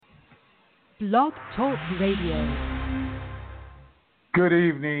Blog Talk Radio. Good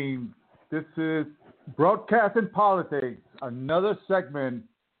evening. This is Broadcast in Politics, another segment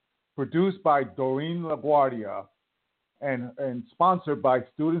produced by Doreen LaGuardia and sponsored by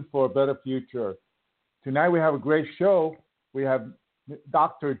Students for a Better Future. Tonight we have a great show. We have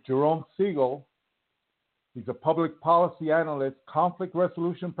Dr. Jerome Segal. He's a public policy analyst, conflict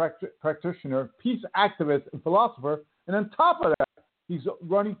resolution practitioner, peace activist, and philosopher. And on top of that, he's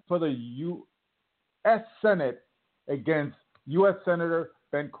running for the U.S. Senate against U.S. Senator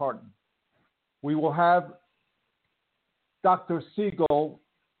Ben Cardin. We will have Dr. Segal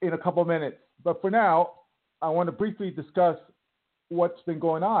in a couple minutes. But for now, I want to briefly discuss what's been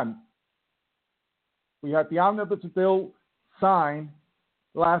going on. We had the omnibus bill signed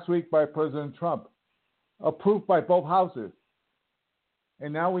last week by President Trump, approved by both houses.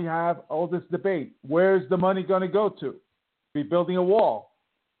 And now we have all this debate. Where's the money going to go to? Be building a wall?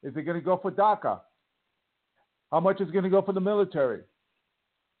 Is it going to go for DACA? How much is going to go for the military?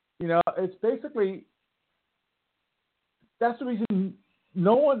 You know, it's basically, that's the reason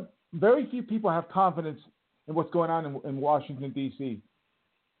very few people have confidence in what's going on in Washington, D.C.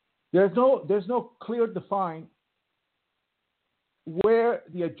 There's no clear defined where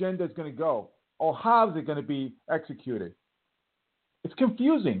the agenda is going to go or how is it going to be executed. It's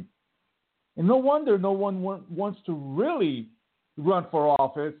confusing. And no wonder no one wants to really run for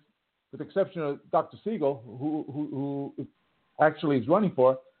office, with the exception of Dr. Segal, who actually is running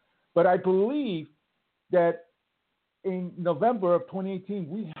for it. But I believe that in November of 2018,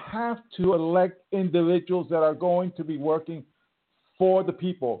 we have to elect individuals that are going to be working for the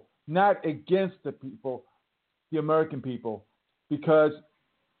people, not against the people, the American people, because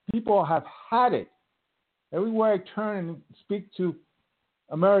people have had it. Everywhere I turn and speak to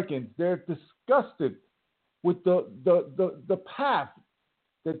Americans, they're disgusted with the path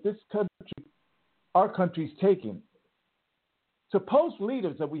that this country, our country's taken. Supposed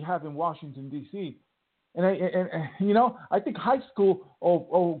leaders that we have in Washington, D.C., and I think high school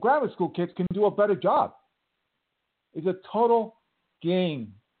or grammar school kids can do a better job. It's a total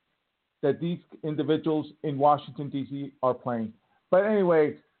game that these individuals in Washington, D.C. are playing. But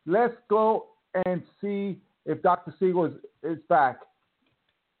anyway, let's go and see if Dr. Segal is back.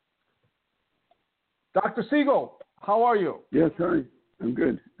 Dr. Segal, how are you? Yes, hi. I'm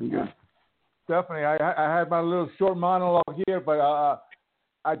good. Definitely. I had my little short monologue here, but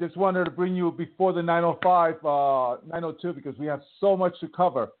I just wanted to bring you before the 9:05, 9:02, because we have so much to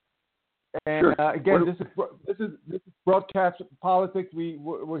cover. And sure. Again, this is Broadcast Politics.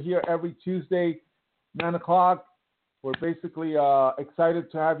 We're here every Tuesday, 9 o'clock. We're basically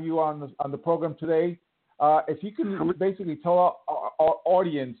excited to have you on the program today. If you can basically tell our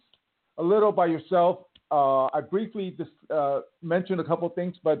audience a little about yourself. I briefly mentioned a couple of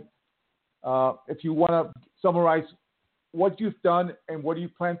things, but if you want to summarize what you've done and what do you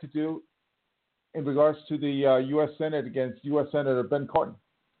plan to do in regards to the U.S. Senate against U.S. Senator Ben Cardin.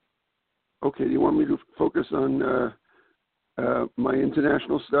 Okay, you want me to focus on my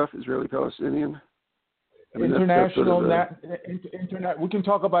international stuff, Israeli-Palestinian? International, internet. We can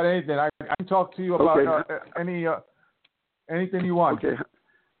talk about anything. I can talk to you about anything you want. Okay.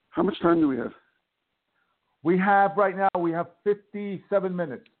 How much time do we have? We have 57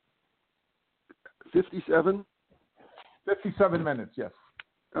 minutes. 57? 57 minutes, yes.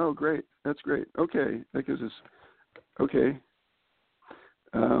 Oh, great. That's great. Okay. That gives us, okay.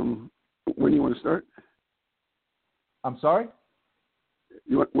 When do you want to start? I'm sorry?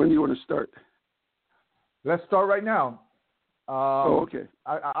 When do you want to start? Let's start right now. Okay.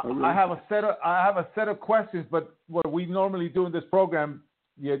 I have a set of questions, but what we normally do in this program,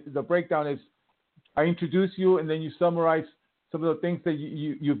 the breakdown is I introduce you and then you summarize some of the things that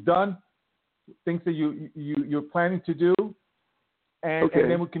you've done, things that you're planning to do, and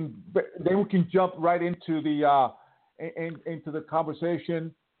then we can jump right into the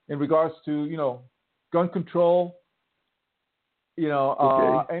conversation in regards to gun control,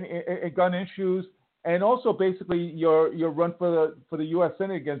 and gun issues, and also basically your run for the U.S.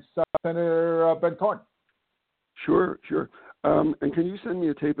 Senate against Senator Ben Cardin. Sure. And can you send me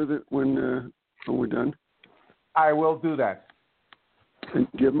a tape of it when we're done? I will do that. And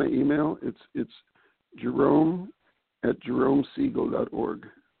do you have my email? It's Jerome@jeromesegal.org.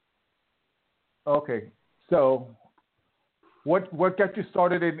 Okay. So what got you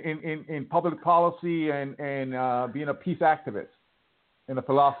started in public policy and being a peace activist and a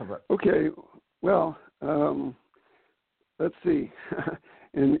philosopher? Okay. Well, let's see.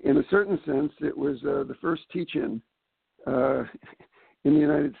 In a certain sense, it was the first teach-in in the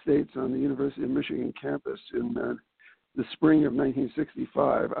United States on the University of Michigan campus in the spring of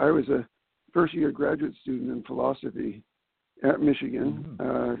 1965. I was a first-year graduate student in philosophy at Michigan.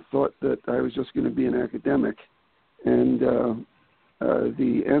 Thought that I was just going to be an academic, and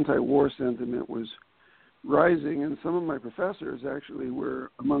the anti-war sentiment was rising, and some of my professors actually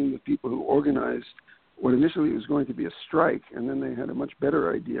were among the people who organized what initially was going to be a strike, and then they had a much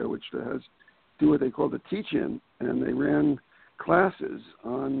better idea, which has do what they called a teach-in, and they ran classes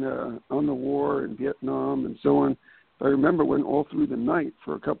on the war in Vietnam and so on. I remember went all through the night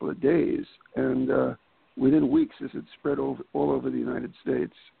for a couple of days, and within weeks this had spread all over the United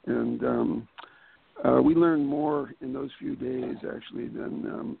States, and we learned more in those few days actually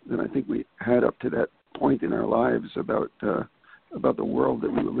than I think we had up to that point in our lives about the world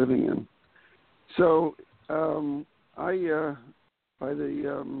that we were living in. So by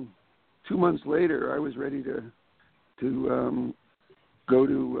the 2 months later, I was ready to go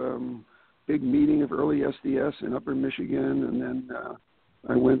to big meeting of early SDS in Upper Michigan, and then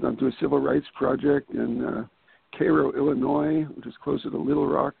I went onto a civil rights project in Cairo, Illinois, which is closer to Little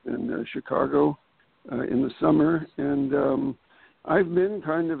Rock than Chicago, in the summer. And I've been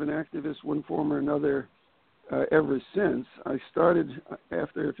kind of an activist, one form or another, ever since. I started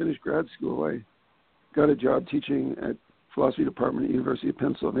after I finished grad school. I got a job teaching at philosophy department at the University of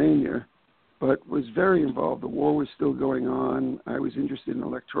Pennsylvania, but was very involved. The war was still going on. I was interested in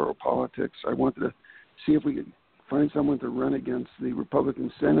electoral politics. I wanted to see if we could find someone to run against the Republican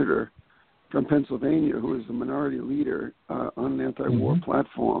senator from Pennsylvania who was the minority leader on an anti-war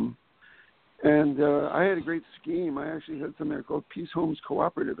platform. And I had a great scheme. I actually had something called Peace Homes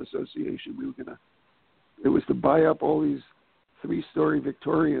Cooperative Association. It was to buy up all these 3-story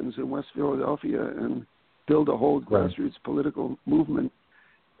Victorians in West Philadelphia and build a whole grassroots political movement.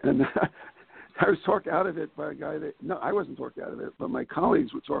 And I was talked out of it by a guy I wasn't talked out of it, but my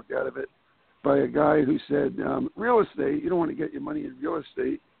colleagues were talked out of it by a guy who said, real estate, you don't want to get your money in real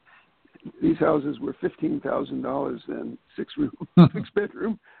estate. These houses were $15,000 then,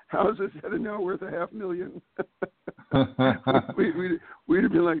 6-bedroom houses that are now worth $500,000. We'd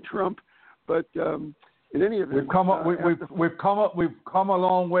have been like Trump, but in any event, we've come a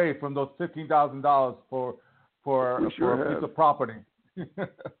long way from those $15,000 for a piece of property.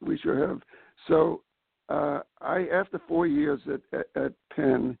 We sure have. So after 4 years at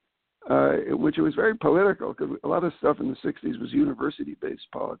Penn, which it was very political, because a lot of stuff in the 60s was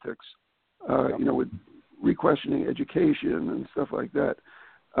university-based politics, with re-questioning education and stuff like that.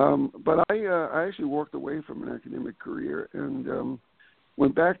 But I actually walked away from an academic career and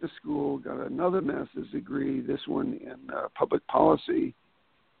went back to school, got another master's degree, this one in public policy,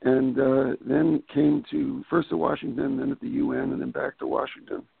 and then came first to Washington, then at the UN, and then back to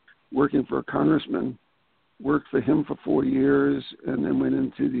Washington, working for a congressman. Worked for him for 4 years, and then went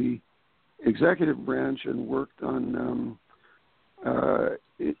into the executive branch and worked on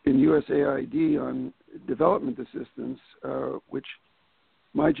in USAID on development assistance, which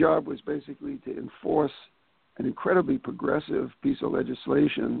my job was basically to enforce an incredibly progressive piece of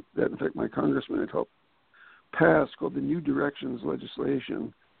legislation that, in fact, my congressman had helped pass, called the New Directions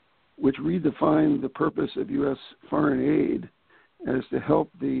legislation, which redefined the purpose of U.S. foreign aid as to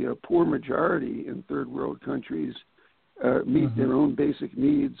help the poor majority in third world countries meet their own basic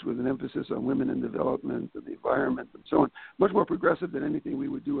needs with an emphasis on women in development and the environment and so on. Much more progressive than anything we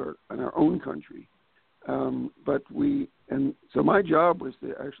would do in our own country. So my job was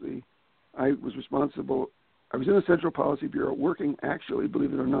to actually, I was responsible. I was in the Central Policy Bureau working actually,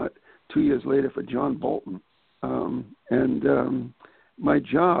 believe it or not, 2 years later for John Bolton. My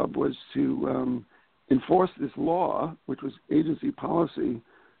job was to enforce this law, which was agency policy,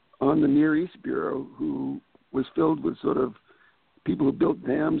 on the Near East Bureau, who was filled with sort of people who built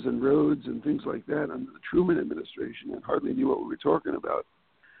dams and roads and things like that under the Truman administration and hardly knew what we were talking about.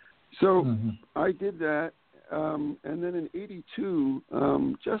 So I did that. And then in 82,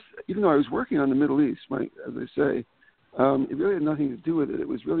 just even though I was working on the Middle East, as I say, it really had nothing to do with it. It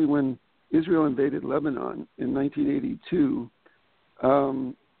was really when Israel invaded Lebanon in 1982.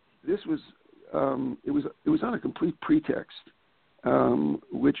 This was it was on a complete pretext,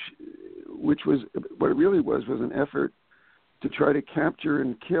 which was what it really was an effort to try to capture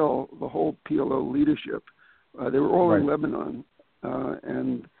and kill the whole PLO leadership. They were all in Lebanon,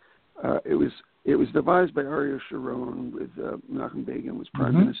 and it was devised by Ariel Sharon with Menachem Begin was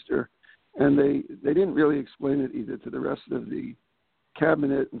prime minister, and they didn't really explain it either to the rest of the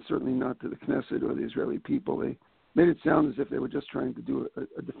cabinet and certainly not to the Knesset or the Israeli people. They made it sound as if they were just trying to do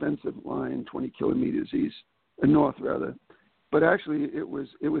a defensive line 20 kilometers north rather. But actually it was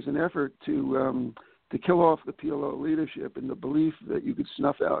an effort to kill off the PLO leadership in the belief that you could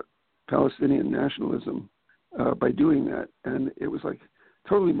snuff out Palestinian nationalism by doing that. And it was like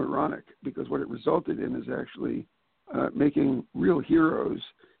totally moronic, because what it resulted in is actually making real heroes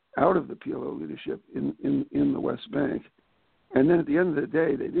out of the PLO leadership in the West Bank. And then at the end of the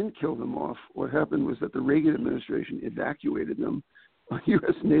day, they didn't kill them off. What happened was that the Reagan administration evacuated them on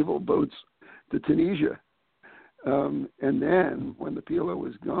U.S. naval boats to Tunisia. And then when the PLO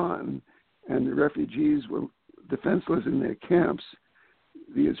was gone and the refugees were defenseless in their camps,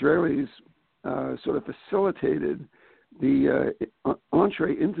 the Israelis sort of facilitated the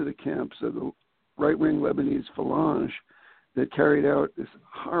entree into the camps of the right-wing Lebanese Phalange that carried out this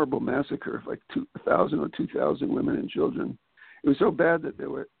horrible massacre of like 1,000 or 2,000 women and children. It was so bad that there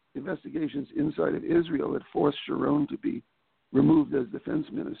were investigations inside of Israel that forced Sharon to be removed as defense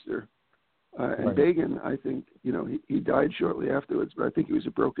minister. And Begin, I think, he died shortly afterwards, but I think he was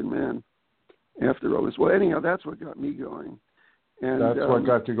a broken man after all this. Well, anyhow, that's what got me going. And that's what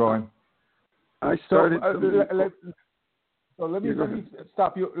got you going. I started. So let me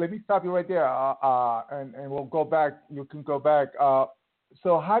stop you. Let me stop you right there, and we'll go back. You can go back.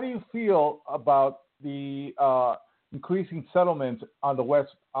 So how do you feel about the increasing settlements on the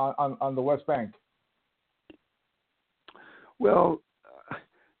West on the West Bank? Well,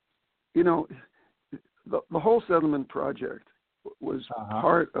 the whole settlement project was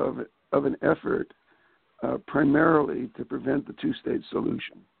part of an effort primarily to prevent the two-state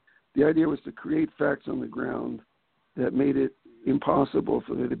solution. The idea was to create facts on the ground that made it impossible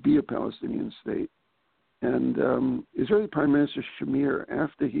for there to be a Palestinian state. And Israeli Prime Minister Shamir,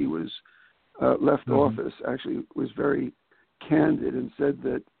 after he was left office, actually was very candid and said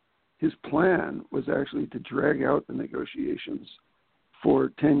that his plan was actually to drag out the negotiations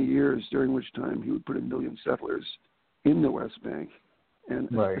for 10 years, during which time he would put 1 million settlers in the West Bank and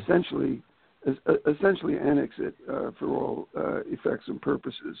essentially annex it for all effects and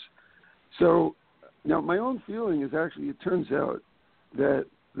purposes. So now my own feeling is actually it turns out that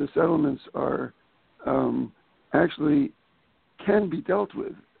the settlements are actually can be dealt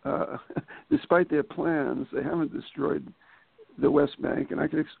with. Despite their plans, they haven't destroyed the West Bank, and I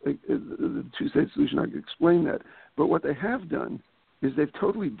could the two-state solution, I could explain that. But what they have done is they've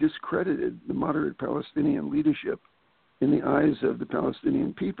totally discredited the moderate Palestinian leadership in the eyes of the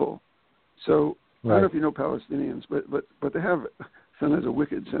Palestinian people. So I don't know if you know Palestinians, but they have sometimes a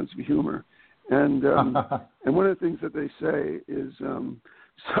wicked sense of humor. And and one of the things that they say is,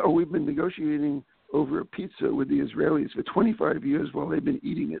 so we've been negotiating over a pizza with the Israelis for 25 years while they've been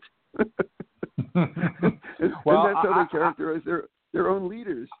eating it. and that's how they characterize their own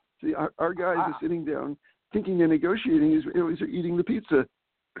leaders. See, our guys are sitting down thinking they're negotiating. Israelis are eating the pizza.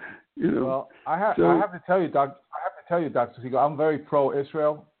 Well, I have to tell you, Dr. Segal, I'm very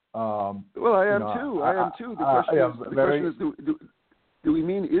pro-Israel. Well, I am too. I am too. The question is, do we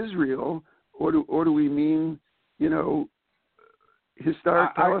mean Israel, or do we mean,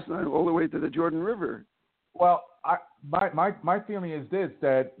 historic Palestine all the way to the Jordan River? Well, my feeling is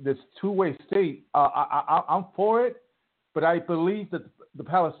that this two-way state, I'm for it, but I believe that the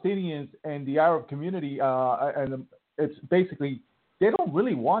Palestinians and the Arab community, it's basically, they don't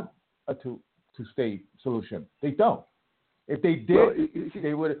really want a two-state solution. They don't. If they did,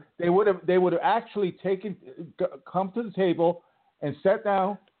 they would have actually come to the table and sat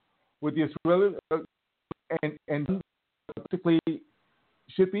down with the Israeli and basically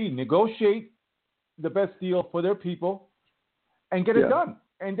should be negotiate the best deal for their people and get it done.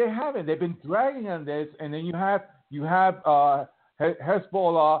 And they haven't. They've been dragging on this, and then you have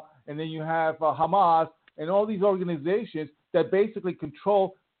Hezbollah, and then you have Hamas, and all these organizations that basically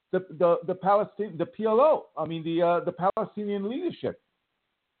control the PLO. I mean the Palestinian leadership,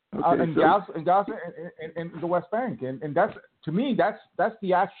 in Gaza and the West Bank, and that's, to me, that's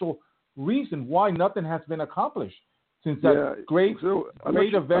the actual reason why nothing has been accomplished since that great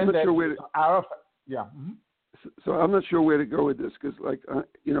event that Arafat. Yeah. Mm-hmm. So I'm not sure where to go with this because,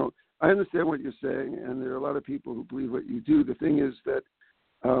 I understand what you're saying, and there are a lot of people who believe what you do. The thing is that,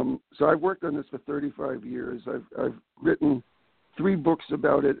 so I've worked on this for 35 years. I've written 3 books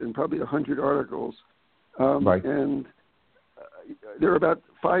about it and probably 100 articles. And there are about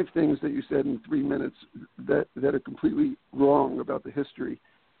 5 things that you said in 3 minutes that are completely wrong about the history.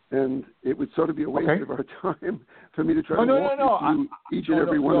 And it would sort of be a waste of our time for me to try to walk you through each and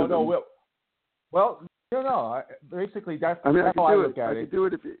every one of them. Well, basically, that's how I look at it.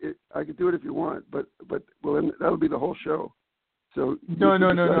 I could do it if you want, but then that'll be the whole show. So no.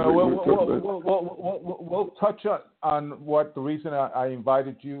 We'll touch on what the reason I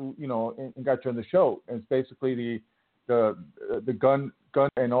invited you, and got you on the show. And it's basically the gun,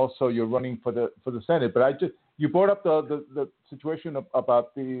 and also you're running for the Senate. But you brought up the situation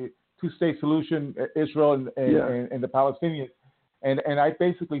about the two-state solution, Israel and the Palestinians. And I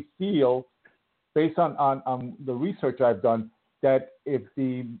basically feel, based on the research I've done, that if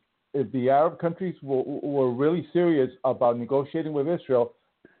the Arab countries were really serious about negotiating with Israel,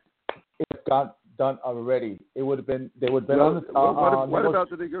 it got done already. It would have been. They would have been on the.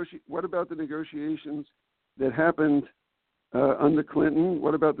 What about the negotiations that happened under Clinton?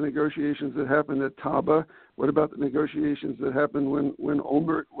 What about the negotiations that happened at Taba? What about the negotiations that happened when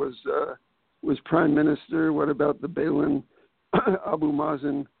Olmert was prime minister? What about the Balin Abu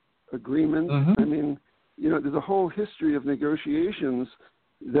Mazen agreement? Mm-hmm. I mean, there's a whole history of negotiations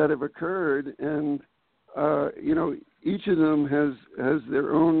that have occurred, and each of them has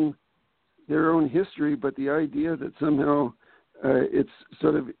their own history. But the idea that somehow it's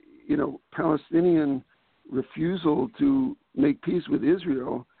sort of Palestinian refusal to make peace with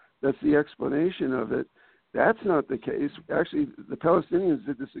Israel, that's the explanation of it. That's not the case. Actually, the Palestinians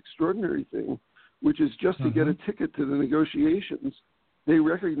did this extraordinary thing, which is just to get a ticket to the negotiations. They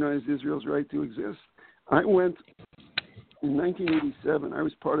recognized Israel's right to exist. I went in 1987. I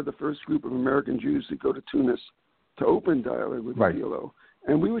was part of the first group of American Jews to go to Tunis to open dialogue with the PLO.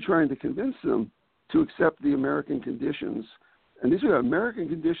 And we were trying to convince them to accept the American conditions. And these were American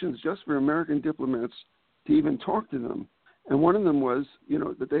conditions just for American diplomats to even talk to them. And one of them was,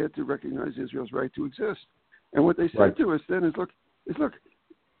 that they had to recognize Israel's right to exist. And what they said to us then is, look,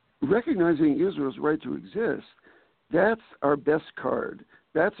 recognizing Israel's right to exist, that's our best card.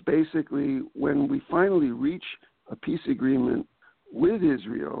 That's basically when we finally reach a peace agreement with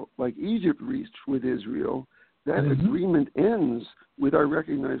Israel, like Egypt reached with Israel, that agreement ends with our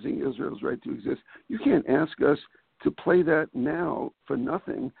recognizing Israel's right to exist. You can't ask us to play that now for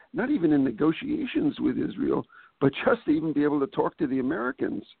nothing, not even in negotiations with Israel, but just to even be able to talk to the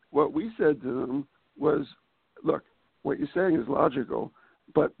Americans. What we said to them was, look, what you're saying is logical,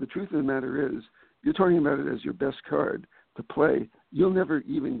 but the truth of the matter is, you're talking about it as your best card to play. You'll never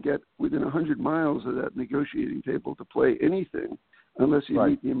even get within 100 miles of that negotiating table to play anything unless you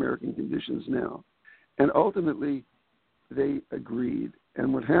meet the American conditions now. And ultimately, they agreed.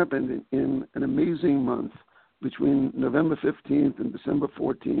 And what happened in an amazing month between November 15th and December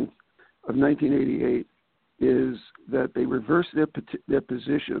 14th of 1988 is that they reversed their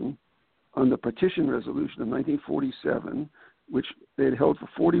position on the partition resolution of 1947, which they had held for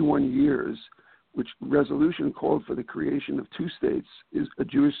 41 years, which resolution called for the creation of two states, is a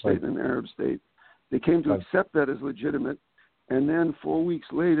Jewish state and an Arab state. They came to accept that as legitimate, and then 4 weeks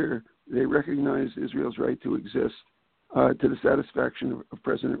later, they recognized Israel's right to exist to the satisfaction of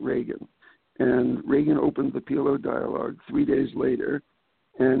President Reagan. And Reagan opened the PLO dialogue 3 days later,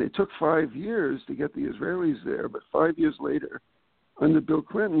 and it took 5 years to get the Israelis there, but 5 years later, under Bill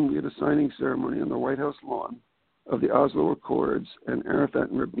Clinton, we had a signing ceremony on the White House lawn of the Oslo Accords, and Arafat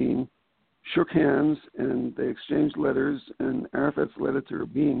and Rabin shook hands, and they exchanged letters, and Arafat's letter to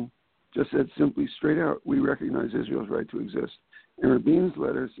Rabin just said simply, straight out, we recognize Israel's right to exist. And Rabin's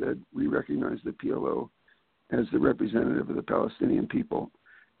letter said, we recognize the PLO as the representative of the Palestinian people.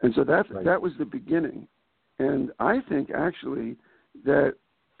 And so that was the beginning. And I think, actually, that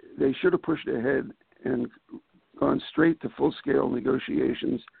they should have pushed ahead and gone straight to full-scale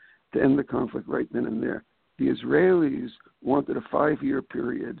negotiations to end the conflict right then and there. The Israelis wanted a 5-year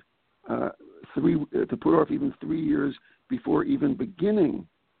period to put off even 3 years before even beginning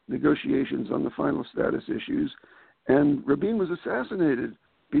negotiations on the final status issues. And Rabin was assassinated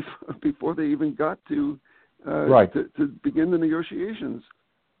before they even got to begin the negotiations.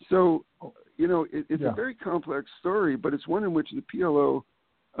 So, it's a very complex story, but it's one in which the PLO,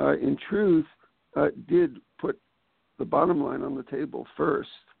 in truth, did put the bottom line on the table first,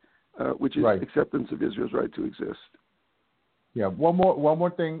 which is acceptance of Israel's right to exist. Yeah. One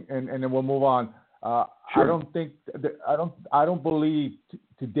more thing, and then we'll move on. Sure. I don't believe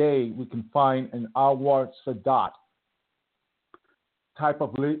today we can find an Anwar Sadat type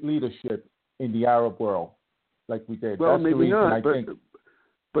of leadership in the Arab world like we did. Well, that's maybe the reason, not, I think.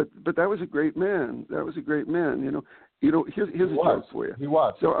 But that was a great man. Here's a joke for you. He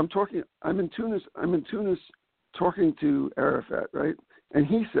was. So I'm in Tunis talking to Arafat, right? And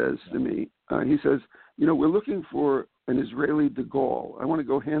he says to me, we're looking for an Israeli de Gaulle. I want to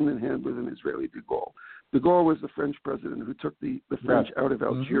go hand in hand with an Israeli de Gaulle. De Gaulle was the French president who took the French out of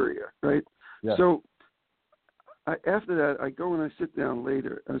Algeria, right? Yes. So after that, I go and I sit down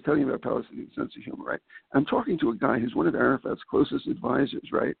later. I was telling you about Palestinian sense of humor, right? I'm talking to a guy who's one of Arafat's closest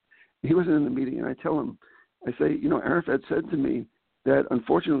advisors, right? He wasn't in the meeting, and I tell him, I say, Arafat said to me that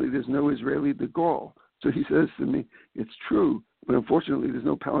unfortunately there's no Israeli de Gaulle. So he says to me, it's true, but unfortunately there's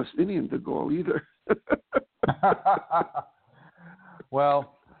no Palestinian de Gaulle either.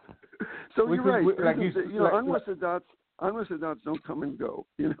 Well, so you're right. Anwar Unorthodox don't come and go.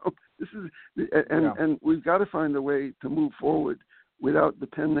 This is and we've got to find a way to move forward without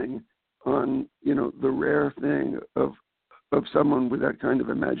depending on the rare thing of someone with that kind of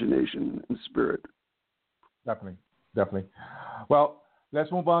imagination and spirit. Definitely. Well,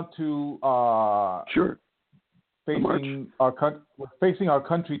 let's move on to sure. Facing our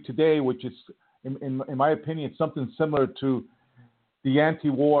country today, which is, in my opinion, something similar to the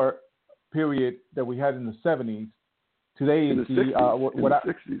anti-war period that we had in the 70s. Today is the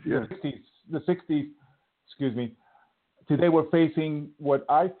 60s. Excuse me. Today we're facing what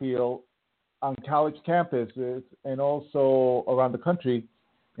I feel on college campuses and also around the country,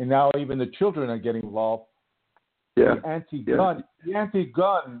 and now even the children are getting involved. Yeah. The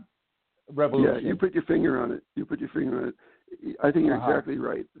anti-gun revolution. Yeah, you put your finger on it. I think you're exactly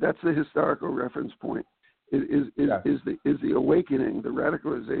right. That's the historical reference point. Is the awakening, the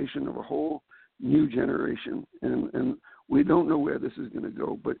radicalization of a whole new generation, and we don't know where this is going to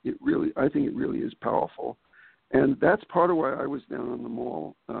go, but I think it really is powerful, and that's part of why I was down on the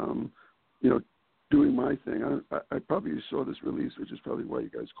mall, doing my thing. I probably saw this release, which is probably why you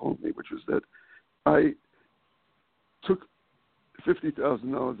guys called me, which was that I took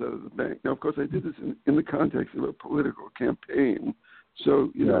 $50,000 out of the bank. Now, of course, I did this in the context of a political campaign,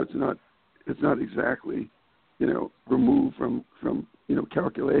 so it's not exactly removed from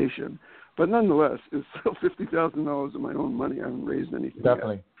calculation, but nonetheless, it's still $50,000 of my own money. I haven't raised anything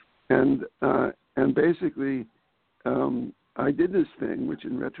Definitely. Yet. And basically, I did this thing, which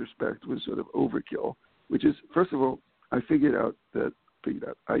in retrospect was sort of overkill. Which is, first of all, I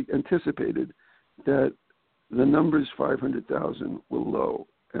I anticipated that the numbers 500,000 were low,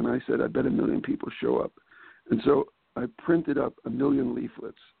 and I said I bet 1 million people show up, and so I printed up 1 million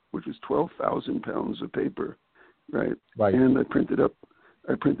leaflets, which was 12,000 pounds of paper, right? And I printed up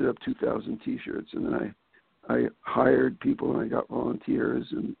 2,000 T-shirts, and then I hired people and I got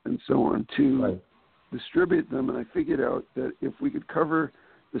volunteers and so on to distribute them, and I figured out that if we could cover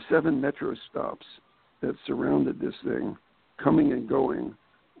the 7 metro stops that surrounded this thing, coming and going,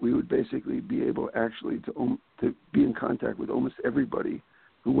 we would basically be able actually to be in contact with almost everybody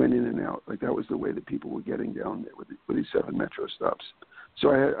who went in and out. Like that was the way that people were getting down there with these 7 metro stops. So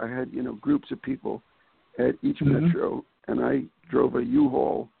I had groups of people at each metro, and I drove a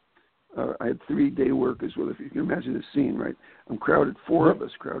U-Haul. I had 3 day workers. Well, if you can imagine the scene, right? I'm crowded, 4 of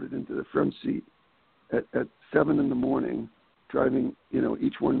us crowded into the front seat at 7 in the morning, driving.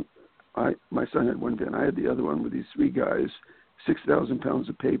 Each one. My son had one van. I had the other one with these 3 guys. 6,000 pounds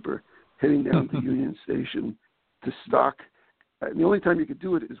of paper, heading down to Union Station to stock. And the only time you could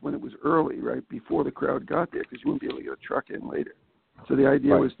do it is when it was early, right, before the crowd got there, because you wouldn't be able to get a truck in later. So the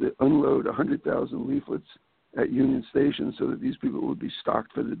idea was to unload 100,000 leaflets at Union Station so that these people would be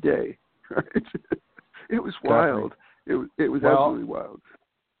stocked for the day. Right? It was wild. It was absolutely wild.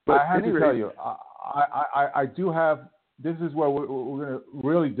 But I have to tell you, I do have. This is where we're going to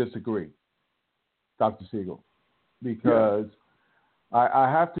really disagree, Dr. Segal, because. I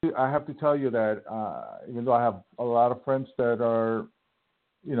have to tell you that even though I have a lot of friends that are,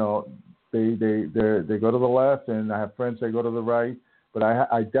 they go to the left, and I have friends that go to the right, but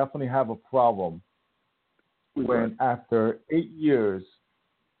I definitely have a problem when after 8 years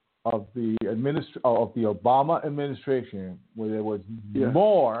of the Obama administration, where there was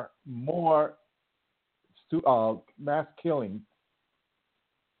more mass killings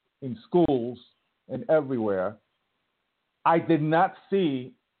in schools and everywhere. I did not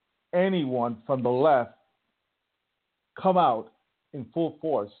see anyone from the left come out in full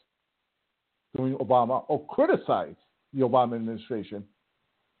force during Obama or criticize the Obama administration,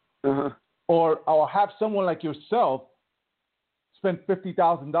 or have someone like yourself spend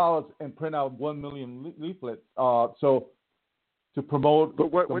 $50,000 and print out 1 million leaflets so to promote the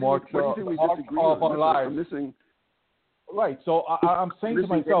march of our lives. Right. So I'm saying to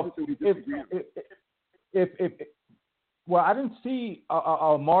myself, well, I didn't see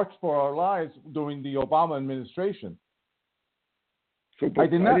a march for our lives during the Obama administration. I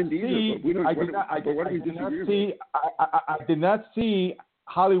did not see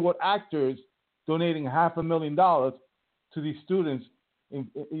Hollywood actors donating $500,000 to these students,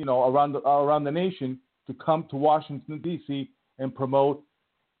 around the nation to come to Washington D.C. and promote,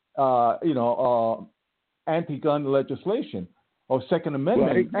 anti-gun legislation or Second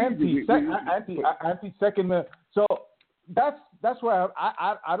Amendment, anti-Second Amendment. So that's why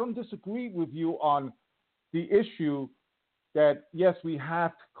I don't disagree with you on the issue that yes, we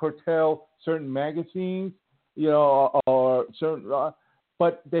have to curtail certain magazines, or certain,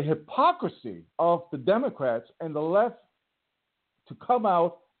 but the hypocrisy of the Democrats and the left to come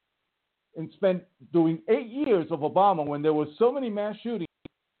out and spent doing 8 years of Obama when there were so many mass shootings.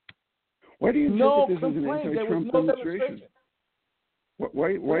 Why do you No interpret this as an complaint. There was anti-Trump no demonstration?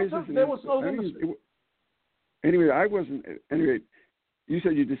 Why is this? There was no demonstration. Anyway, I wasn't. Anyway, you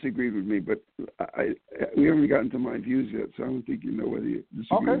said you disagreed with me, but we haven't gotten to my views yet, so I don't think you know whether you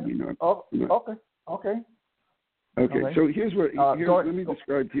disagree with me or not. Okay. So here's what. Let me go.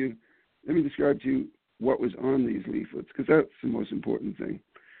 describe to you. Let me describe to you what was on these leaflets, because that's the most important thing.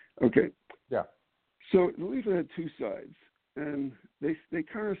 Okay. Yeah. So the leaflet had two sides, and they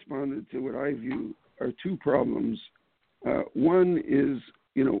corresponded to what I view are two problems. One is,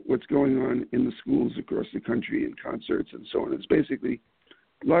 what's going on in the schools across the country in concerts and so on. It's basically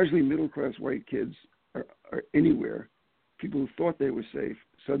largely middle-class white kids are anywhere. People who thought they were safe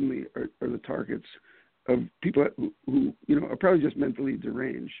suddenly are the targets of people who are probably just mentally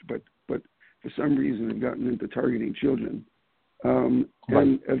deranged, but for some reason have gotten into targeting children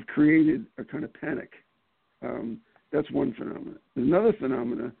and have created a kind of panic. That's one phenomenon. There's another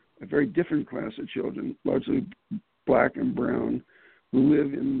phenomenon, a very different class of children, largely black and brown, who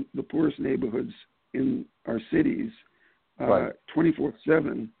live in the poorest neighborhoods in our cities,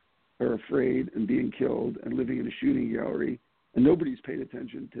 24/7 are afraid and being killed and living in a shooting gallery, and nobody's paid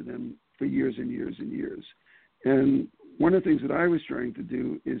attention to them for years and years and years. And one of the things that I was trying to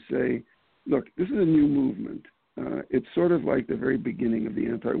do is say, look, this is a new movement. It's sort of like the very beginning of the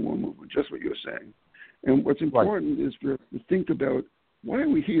anti-war movement, just what you're saying. And what's important is for us to think about, why are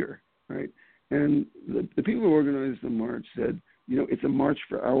we here, right? And the people who organized the march said, it's a march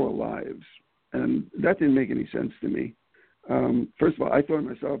for our lives. And that didn't make any sense to me. First of all, I thought of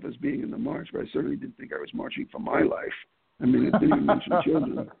myself as being in the march, but I certainly didn't think I was marching for my life. I mean, it didn't even mention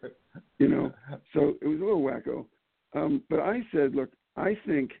children, So it was a little wacko. But I said, look, I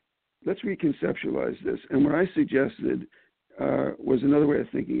think let's reconceptualize this. And what I suggested was another way of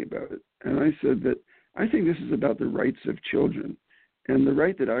thinking about it. And I said that I think this is about the rights of children. And the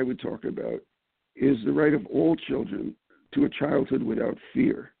right that I would talk about is the right of all children to a childhood without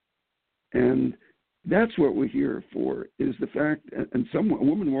fear. And that's what we're here for, is the fact, and a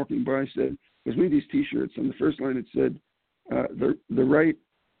woman walking by said, because we had these T-shirts, on the first line it said, the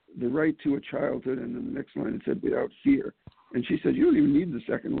right to a childhood, and then the next line it said, without fear. And she said, you don't even need the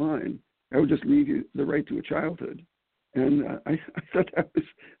second line. I would just leave you the right to a childhood. And I thought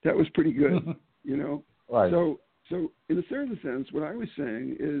that was pretty good, Right. So in a certain sense, what I was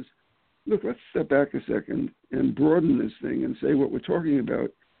saying is, look, let's step back a second and broaden this thing and say what we're talking about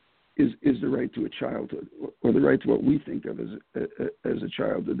is the right to a childhood, or the right to what we think of as a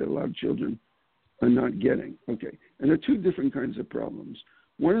childhood that a lot of children are not getting. Okay, and there are two different kinds of problems.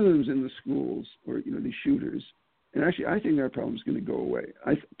 One of them is in the schools, or these shooters. And actually, I think that problem is going to go away.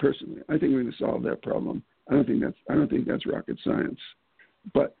 Personally, I think we're going to solve that problem. I don't think that's rocket science.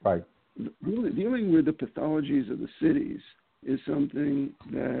 But dealing with the pathologies of the cities is something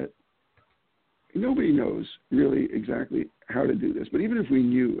that nobody knows really exactly how to do this. But even if we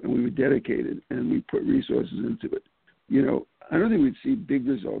knew and we were dedicated and we put resources into it, I don't think we'd see big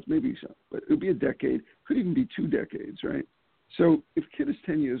results. Maybe some, but it would be a decade, could even be 2 decades, right? So if a kid is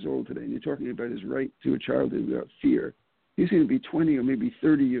 10 years old today and you're talking about his right to a childhood without fear, he's going to be 20 or maybe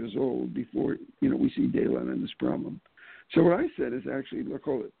 30 years old before, we see daylight on this problem. So what I said is actually, look,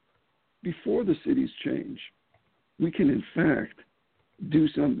 hold it. Before the cities change, we can in fact do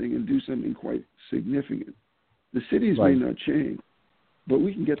something, and do something quite significant. The cities may not change, but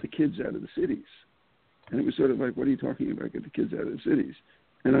we can get the kids out of the cities. And it was sort of like, what are you talking about, get the kids out of the cities?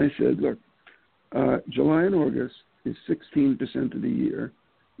 And I said, look, July and August is 16% of the year.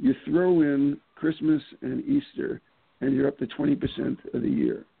 You throw in Christmas and Easter, and you're up to 20% of the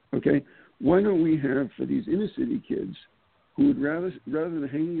year, okay? Why don't we have, for these inner city kids who would rather than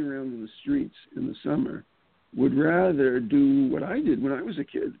hanging around in the streets in the summer, would rather do what I did when I was a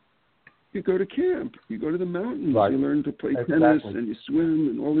kid. You go to camp, you go to the mountains, you learn to play tennis, and you swim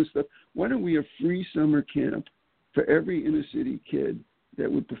and all this stuff. Why don't we have free summer camp for every inner city kid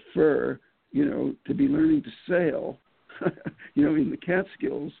that would prefer, to be learning to sail, in the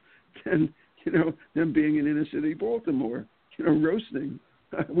Catskills, than being in inner city Baltimore, roasting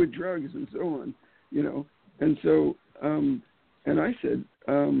with drugs and so on, And so, and I said,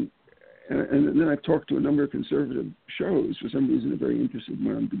 and then I've talked to a number of conservative shows. For some reason, they're very interested in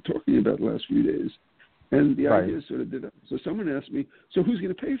what I've been talking about the last few days. And the idea sort of did that. So someone asked me, so who's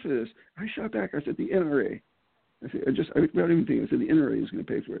going to pay for this? I shot back. I said, the NRA. Without even thinking, I said, the NRA is going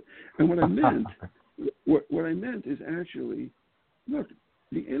to pay for it. And what I meant, what I meant is actually, look,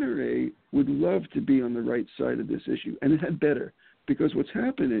 the NRA would love to be on the right side of this issue, and it had better, because what's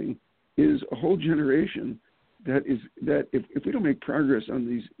happening is a whole generation that if we don't make progress on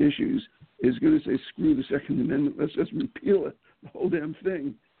these issues, is going to say, screw the Second Amendment, let's just repeal it, the whole damn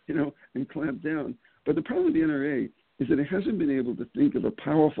thing, and clamp down. But the problem with the NRA is that it hasn't been able to think of a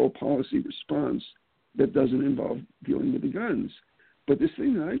powerful policy response that doesn't involve dealing with the guns. But this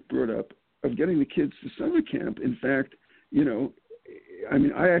thing that I brought up of getting the kids to summer camp, in fact,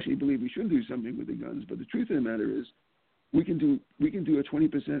 I actually believe we should do something with the guns. But the truth of the matter is, we can do a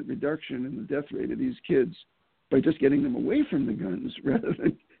 20% reduction in the death rate of these kids by just getting them away from the guns rather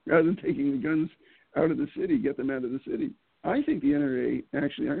than taking the guns out of the city, get them out of the city. I think the NRA,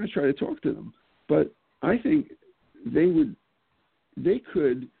 actually, I'm going to try to talk to them, but I think they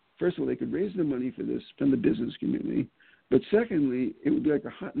could, first of all, they could raise the money for this from the business community, but secondly, it would be like a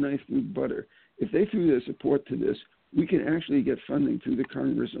hot knife through butter. If they threw their support to this, we can actually get funding through the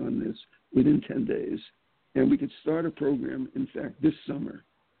Congress on this within 10 days, and we could start a program, in fact, this summer.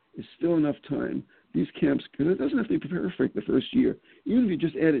 It's still enough time. These camps, because it doesn't have to be perfect the first year. Even if you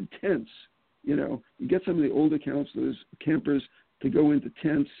just added tents, you get some of the older campers to go into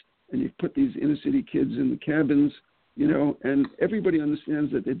tents, and you put these inner city kids in the cabins, and everybody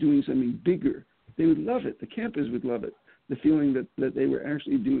understands that they're doing something bigger. They would love it. The campers would love it. The feeling that they were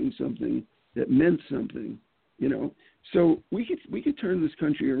actually doing something that meant something, So we could turn this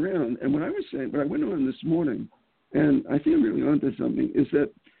country around. And what I went on this morning, and I think I'm really onto something, is that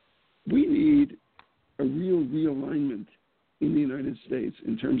we need a real realignment in the United States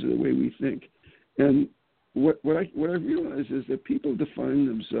in terms of the way we think. And what I realize is that people define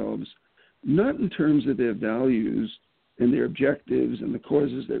themselves not in terms of their values and their objectives and the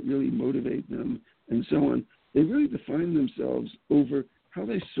causes that really motivate them and so on. They really define themselves over how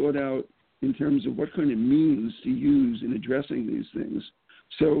they sort out in terms of what kind of means to use in addressing these things.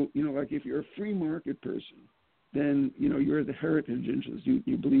 So, like if you're a free market person, then, you're the heritage interest.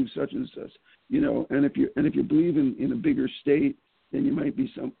 You believe such and such, and if you believe in a bigger state, then you might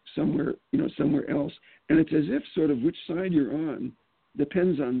be somewhere else. And it's as if sort of which side you're on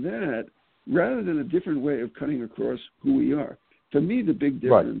depends on that rather than a different way of cutting across who we are. For me, the big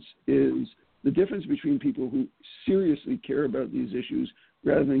difference is the difference between people who seriously care about these issues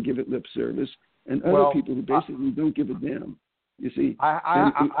rather than give it lip service, and other people who basically don't give a damn. You see,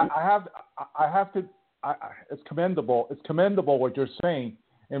 it's commendable. It's commendable what you're saying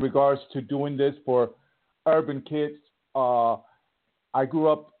in regards to doing this for urban kids. I grew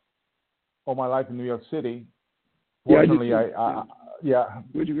up all my life in New York City. Fortunately,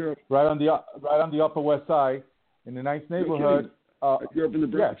 Where'd you grow up? Right on the Upper West Side in a nice neighborhood. I grew up in the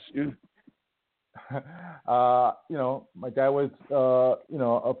Bronx. Yes. Yeah. My dad was,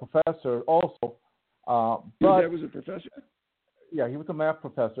 a professor also. Your dad was a professor? Yeah, he was a math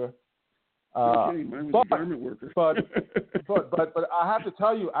professor. No kidding. Mine was a garment worker. but I have to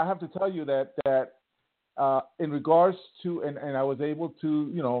tell you that in regards to, and I was able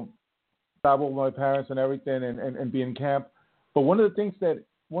to, travel with my parents and everything and be in camp. But one of the things that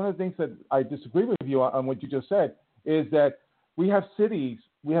I disagree with you on what you just said is that we have cities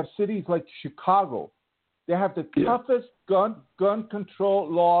like Chicago. They have the toughest gun control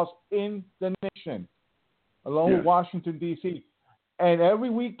laws in the nation, along with Washington, D.C. And every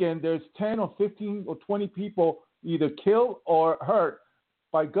weekend there's 10 or 15 or 20 people either killed or hurt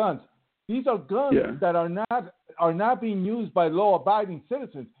by guns. These are guns that are not being used by law-abiding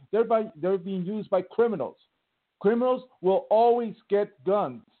citizens. They're being used by criminals. Criminals will always get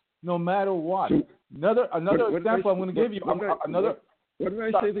guns, no matter what. So, another example I'm going to give you. What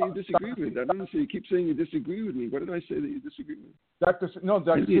did I say that you disagree with? I don't understand. You keep saying you disagree with me. What did I say that you disagree with? Dr. Segal,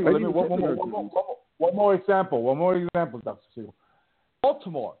 let me one more example. Dr. Segal.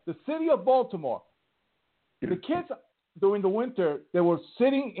 Baltimore, the city of Baltimore. The kids during the winter, they were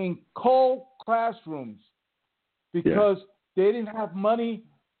sitting in cold classrooms because they didn't have money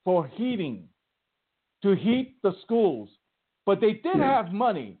for heating to heat the schools. But they did have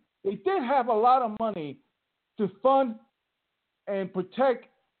money. They did have a lot of money to fund and protect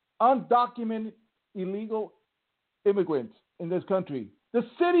undocumented illegal immigrants in this country. The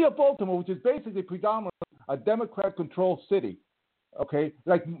city of Baltimore, which is basically predominantly a Democrat-controlled city, okay,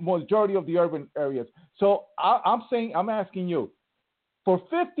 like majority of the urban areas. So I'm asking you, for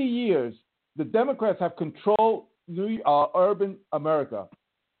 50 years, the Democrats have controlled urban America.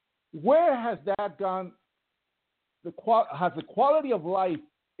 Where has that gone? Has the quality of life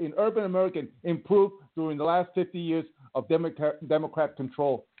in urban America improved during the last 50 years of Democrat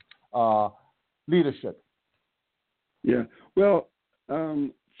control leadership? Yeah. Well,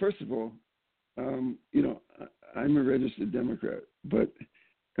 first of all, I'm a registered Democrat, but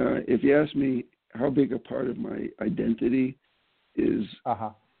if you ask me how big a part of my identity is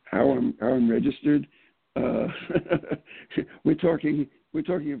how I'm registered, we're talking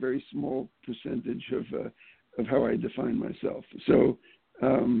a very small percentage of how I define myself. So,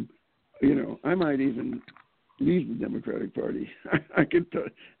 I might even leave the Democratic Party. I could,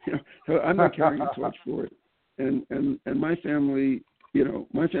 I'm not carrying a torch for it. And my family,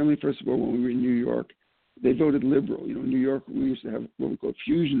 first of all, when we were in New York, they voted liberal. In New York, we used to have what we call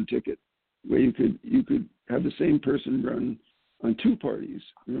fusion ticket, where you could have the same person run on two parties.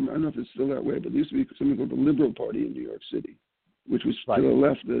 I don't know if it's still that way, but there used to be something called the Liberal Party in New York City, which was to the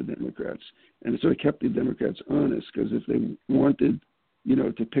left of the Democrats. And it sort of kept the Democrats honest, because if they wanted,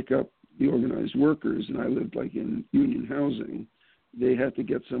 to pick up the organized workers, and I lived like in union housing, they had to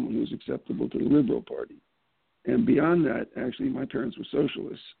get someone who was acceptable to the Liberal Party. And beyond that, actually, my parents were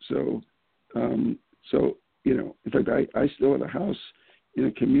socialists. So in fact, I still have a house in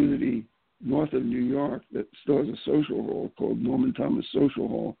a community north of New York that still has a social hall called Norman Thomas Social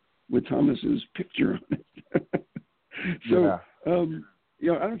Hall with Thomas's picture on it. So,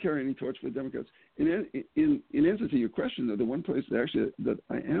 I don't carry any torch for the Democrats. In answer to your question, though, the one place that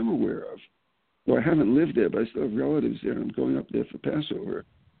I am aware of, though I haven't lived there, but I still have relatives there, and I'm going up there for Passover,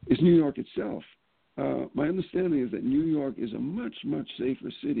 is New York itself. My understanding is that New York is a much, much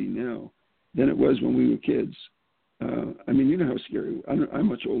safer city now than it was when we were kids. You know how scary. I'm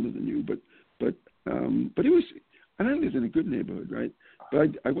much older than you, but it was. And I lived in a good neighborhood, right? But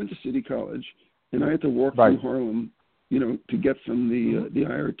I went to City College, and I had to walk through Harlem, to get from the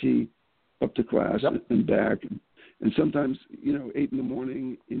IRT up to class and back. And sometimes, 8 in the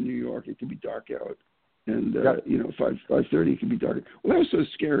morning in New York, it could be dark out, and 5:30 it could be dark. Well, that was so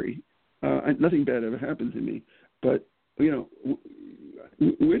scary. Nothing bad ever happened to me, but where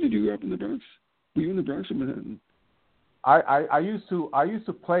did you grow up in the Bronx? Were you in the Bronx or Manhattan? I used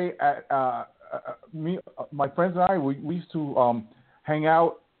to play at my friends and I we used to hang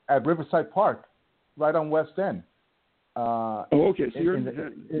out at Riverside Park, right on West End. Okay, so you're in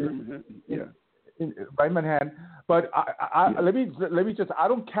Manhattan. Yeah. Right, Manhattan. But let me just I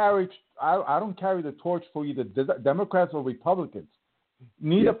don't carry the torch for either Democrats or Republicans.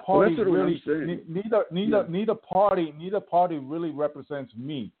 Neither party really. Neither party really represents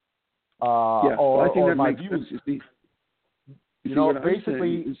me. I think that my makes views. sense. You see,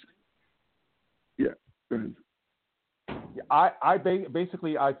 basically. Yeah, go ahead. I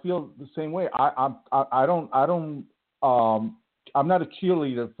basically I feel the same way. I'm not a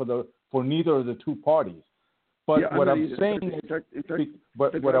cheerleader for neither of the two parties. But what I'm saying is,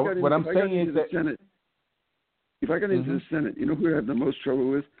 what I'm saying is that. If I got into the Senate, you know who I have the most trouble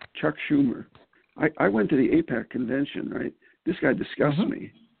with? Chuck Schumer. I went to the AIPAC convention, right? This guy disgusts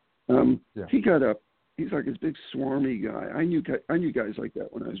me. He got up. He's like this big swarmy guy. I knew guys like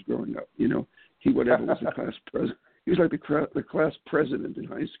that when I was growing up. He was the class president. He was like the class president in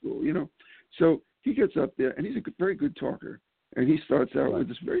high school. So he gets up there, and he's a very good talker. And he starts out with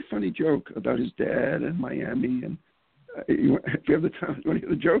this very funny joke about his dad and Miami. And if you have the time, you want to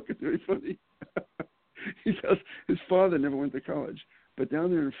hear the joke? It's very funny. He says his father never went to college, but down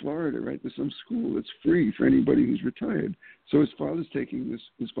there in Florida, right, there's some school that's free for anybody who's retired. So his father's taking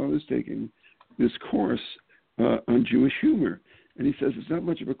this course on Jewish humor, and he says it's not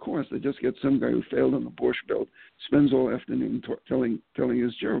much of a course. They just get some guy who failed on the Borscht Belt, spends all afternoon telling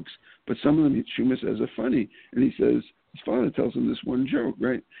his jokes, but some of them Schumer says are funny, and he says his father tells him this one joke,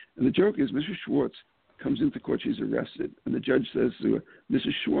 right, and the joke is Mrs. Schwartz comes into court, she's arrested, and the judge says to her,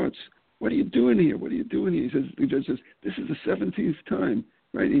 Mrs. Schwartz, what are you doing here? What are you doing here? The judge says, this is the 17th time,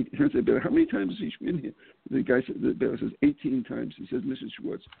 right? He turns to the bailiff, how many times has he been here? The bailiff says, 18 times. He says, Mrs.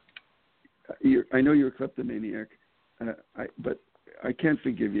 Schwartz, I know you're a kleptomaniac, but I can't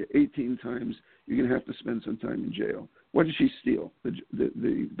forgive you. 18 times, you're going to have to spend some time in jail. What did she steal?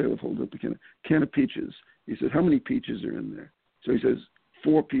 The bailiff holds up the can of peaches. He says, how many peaches are in there? So he says,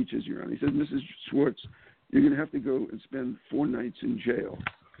 4 peaches, Your Honor. He says, Mrs. Schwartz, you're going to have to go and spend 4 nights in jail.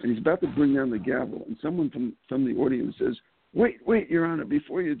 And he's about to bring down the gavel, and someone from the audience says, wait, Your Honor,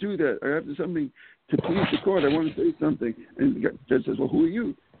 before you do that, I have something to please the court. I want to say something. And the judge says, well, who are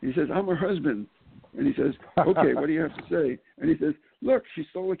you? And he says, I'm her husband. And he says, okay, what do you have to say? And he says, look, she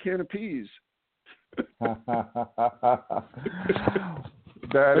stole a can of peas.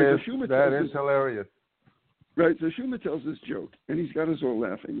 That is hilarious. Right, so Schumer tells this joke, and he's got us all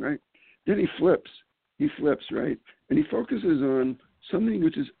laughing, right? Then he flips, right? And he focuses on something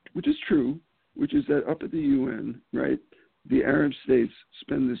which is true, which is that up at the UN, right, the Arab states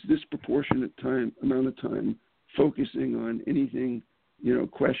spend this disproportionate amount of time focusing on anything,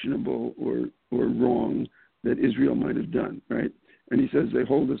 questionable or wrong that Israel might have done, right? And he says they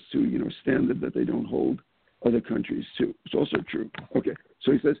hold us to, a standard that they don't hold other countries to. It's also true. Okay,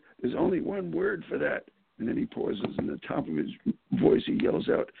 so he says there's only one word for that. and then he pauses, and at the top of his voice he yells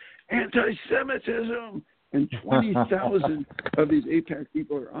out, "Anti-Semitism!" And 20,000 of these AIPAC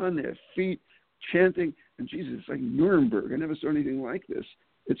people are on their feet chanting, and Jesus, it's like Nuremberg. I never saw anything like this.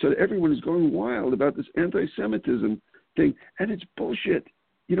 It's so everyone is going wild about this anti-Semitism thing, and it's bullshit.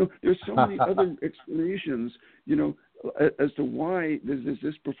 There's so many other explanations, as to why there's this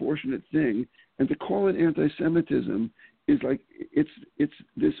disproportionate thing, and to call it anti-Semitism is like it's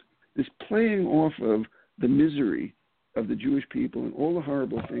this playing off of the misery of the Jewish people and all the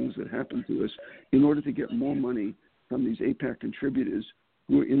horrible things that happen to us in order to get more money from these AIPAC contributors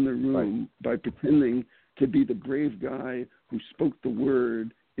who are in the room by pretending to be the brave guy who spoke the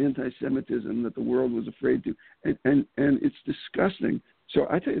word anti-Semitism that the world was afraid to. And it's disgusting. So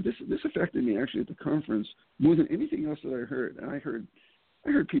I tell you, this affected me actually at the conference more than anything else that I heard. And I heard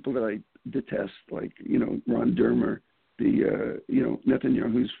people that I detest, like, Ron Dermer, the,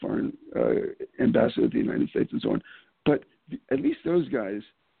 Netanyahu's foreign ambassador to the United States and so on. But at least those guys,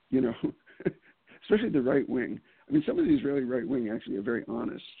 especially the right wing. I mean, some of the Israeli right wing actually are very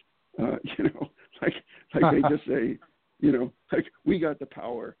honest. Like they just say, like, we got the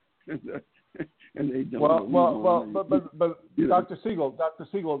power, and they don't. But Dr.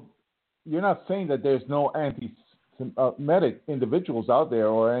 Segal, you're not saying that there's no anti-Semitic individuals out there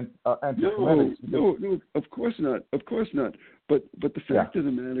or anti-Semitic. No, of course not. But the fact of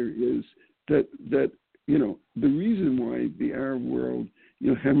the matter is that the reason why the Arab world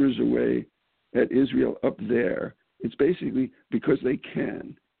hammers away at Israel up there, it's basically because they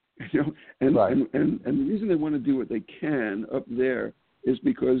can. And the reason they want to do what they can up there is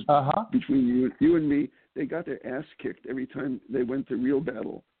because between you and me, they got their ass kicked every time they went to real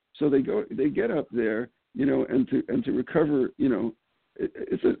battle. So they get up there, and to recover,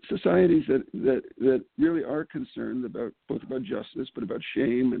 it's societies that really are concerned about both about justice, but about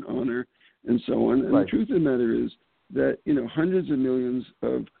shame and honor and so on. And the truth of the matter is that hundreds of millions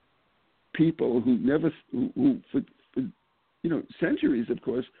of people who for centuries, of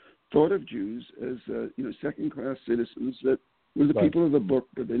course, thought of Jews as second-class citizens that were the people of the book,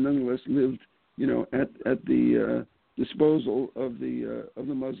 but they nonetheless lived at the disposal of the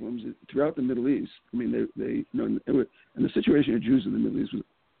Muslims throughout the Middle East. I mean, and the situation of Jews in the Middle East was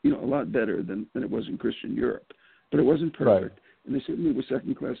a lot better than it was in Christian Europe, but it wasn't perfect. And they certainly were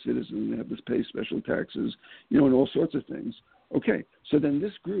second-class citizens, and they have to pay special taxes, and all sorts of things. Okay, so then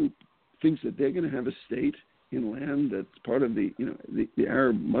this group thinks that they're going to have a state in land that's part of the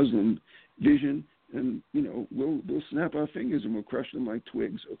Arab Muslim vision, and we'll snap our fingers and we'll crush them like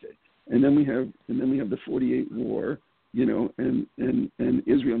twigs. Okay, and then we have the 48 war, and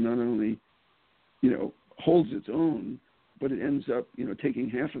Israel not only holds its own, but it ends up taking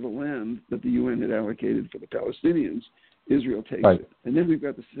half of the land that the UN had allocated for the Palestinians. Israel takes it, and then we've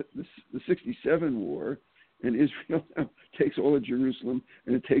got the 67 war, and Israel now takes all of Jerusalem,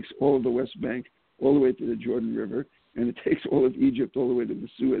 and it takes all of the West Bank all the way to the Jordan River, and it takes all of Egypt all the way to the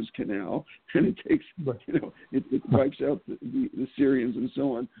Suez Canal, and it takes, it wipes out the Syrians and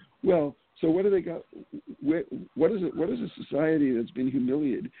so on. Well, so what do they got? What is a society that's been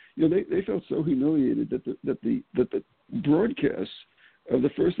humiliated? They felt so humiliated that the broadcasts of the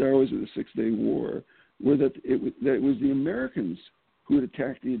first hours of the 6-day war were that it was the Americans who had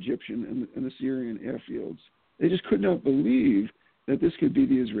attacked the Egyptian and the Syrian airfields. They just could not believe that this could be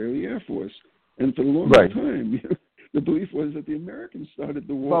the Israeli Air Force. And for the longest time, the belief was that the Americans started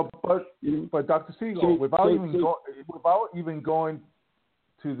the war. But Dr. Segal, without even going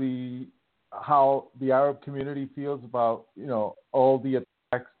to how the Arab community feels about all the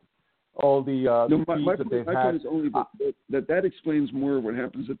attacks, all the my that they've my had. Point is only that explains more of what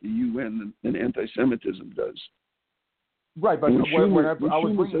happens at the UN than anti-Semitism does. Right, but when I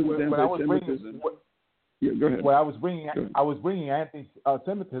was bringing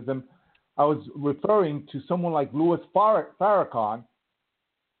anti-Semitism, I was referring to someone like Louis Farrakhan,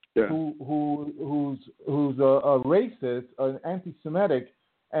 who's a racist, an anti-Semitic,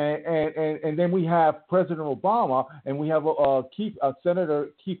 and then we have President Obama, and we have Senator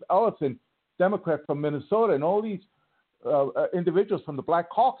Keith Ellison, Democrat from Minnesota, and all these individuals from the Black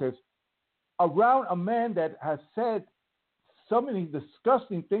Caucus around a man that has said so many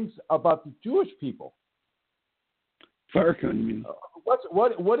disgusting things about the Jewish people. Farrakhan, you mean?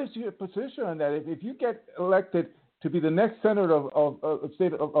 What is your position on that? If you get elected to be the next senator of the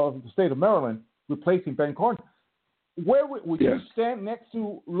state of Maryland, replacing Ben Cardin, where would you stand next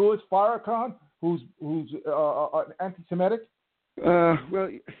to Louis Farrakhan, who's anti-Semitic? Well,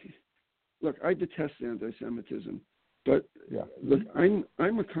 look, I detest anti-Semitism, but look,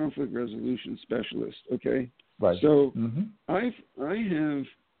 I'm a conflict resolution specialist. Okay, right. So I have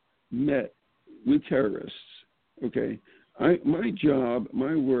met with terrorists. Okay, my job,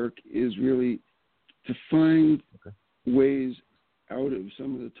 my work is really to find ways out of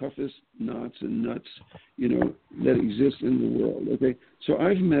some of the toughest knots and nuts, that exist in the world. Okay, so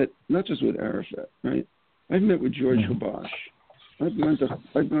I've met not just with Arafat, right? I've met with George Habash. I've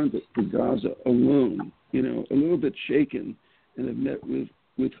gone to Gaza alone, a little bit shaken, and I've met with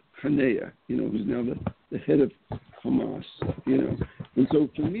Hanea, who's now the head of Hamas, And so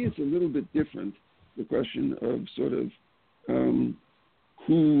for me, it's a little bit different, the question of sort of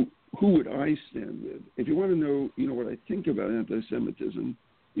who would I stand with? If you want to know, what I think about anti-Semitism,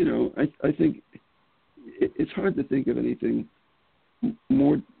 I think it's hard to think of anything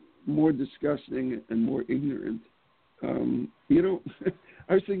more disgusting and more ignorant.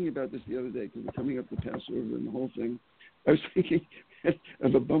 I was thinking about this the other day because we're coming up to Passover and the whole thing. I was thinking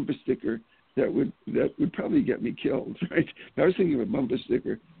of a bumper sticker that would probably get me killed, right? I was thinking of a bumper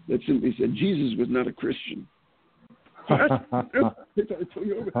sticker that simply said, Jesus was not a Christian. Of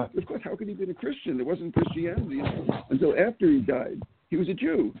course, how could he have been a Christian? There wasn't Christianity until after he died. He was a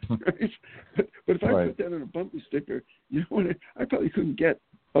Jew, right? But if I put that on a bumper sticker, I probably couldn't get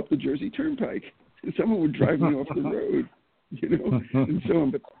up the Jersey Turnpike, and someone would drive me off the road, and so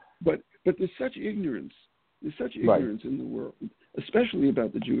on. But there's such ignorance. There's such ignorance in the world, especially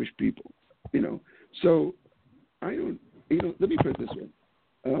about the Jewish people, So I don't, let me put it this way.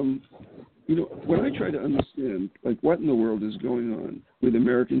 When I try to understand, like, what in the world is going on with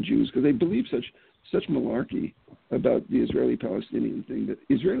American Jews, because they believe such malarkey about the Israeli-Palestinian thing that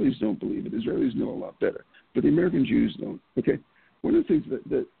Israelis don't believe it. Israelis know a lot better, but the American Jews don't. Okay, one of the things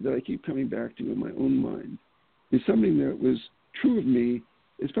that I keep coming back to in my own mind is something that was true of me.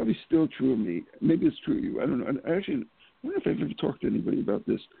 It's probably still true of me. Maybe it's true of you. I don't know. I don't know if I've ever talked to anybody about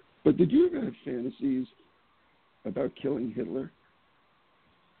this, but did you ever have fantasies about killing Hitler?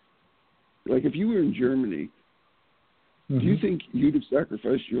 Like, if you were in Germany, do you think you'd have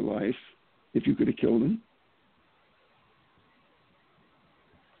sacrificed your life if you could have killed him?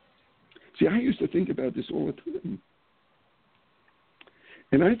 See, I used to think about this all the time,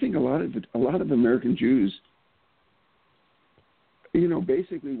 and I think a lot of American Jews,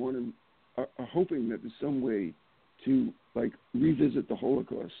 basically are hoping that there's some way to, like, revisit the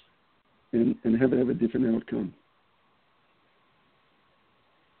Holocaust and have it have a different outcome.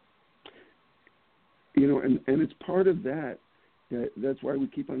 And it's part of that's why we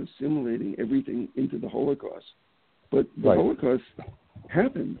keep on assimilating everything into the Holocaust. But the Holocaust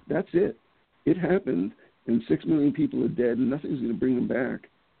happened. That's it. It happened, and 6 million people are dead, and nothing's going to bring them back.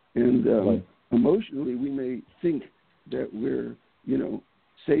 And emotionally, we may think that we're,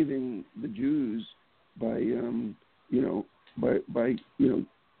 saving the Jews by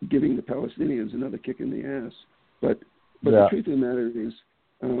giving the Palestinians another kick in the ass. But the truth of the matter is,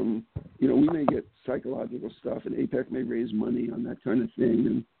 we may get psychological stuff, and AIPAC may raise money on that kind of thing,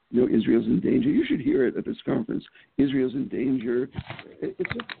 and Israel's in danger. You should hear it at this conference. Israel's in danger.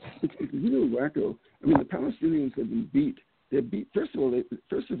 It's really wacko. I mean, the Palestinians have been beat. They're beat. First of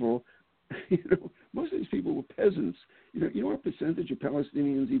all, most of these people were peasants. You know what percentage of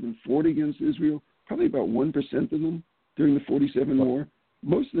Palestinians even fought against Israel? Probably about 1% of them during the 47 war.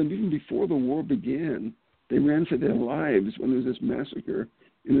 Most of them, even before the war began, they ran for their lives when there was this massacre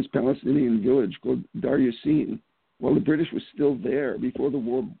in this Palestinian village called Dar Yassin. While the British were still there, before the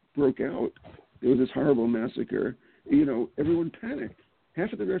war broke out, there was this horrible massacre. Everyone panicked.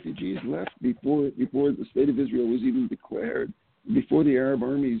 Half of the refugees left before the state of Israel was even declared, before the Arab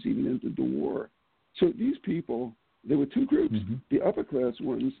armies even entered the war. So these people, there were two groups. The upper class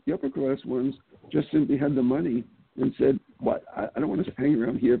ones just simply had the money and said, "What? I don't want to hang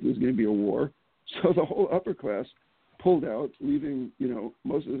around here if there's going to be a war." So the whole upper class pulled out, leaving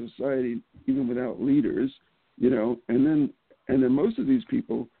most of the society even without leaders. And then most of these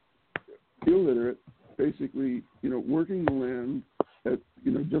people, illiterate, basically, working the land at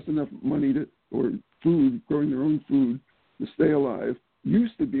just enough money or food, growing their own food to stay alive,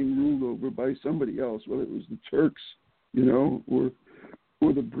 used to being ruled over by somebody else, whether it was the Turks, or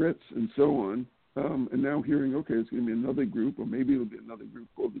the Brits and so on. And now hearing, okay, it's going to be another group, or maybe it'll be another group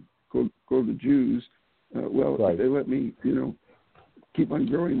called the Jews. If they let me, keep on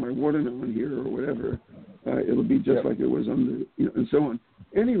growing my watermelon here or whatever, it'll be just like it was under, and so on.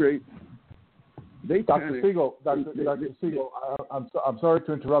 At any rate, they panicked. Dr. Segal, I'm sorry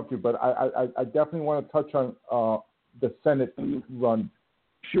to interrupt you, but I definitely want to touch on the Senate run.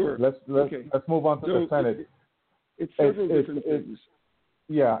 Sure. Let's move on to the Senate. It's several different things.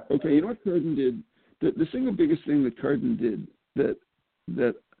 Yeah. Okay. You know what Cardin did? The single biggest thing that Cardin did that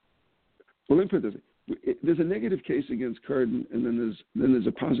well, let me put it this way. there's a negative case against Cardin, and then there's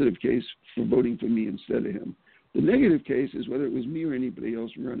a positive case for voting for me instead of him. The negative case is whether it was me or anybody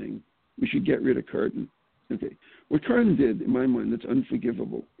else running, we should get rid of Cardin. Okay. What Cardin did, in my mind, that's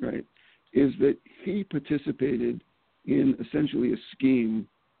unforgivable, right, is that he participated in essentially a scheme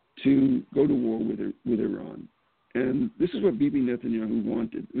to go to war with Iran. And this is what Bibi Netanyahu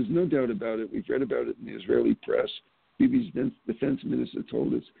wanted. There's no doubt about it. We've read about it in the Israeli press. Bibi's defense minister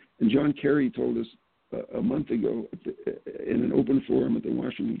told us, and John Kerry told us a month ago in an open forum at the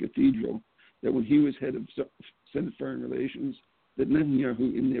Washington Cathedral that when he was head of Senate Foreign Relations, that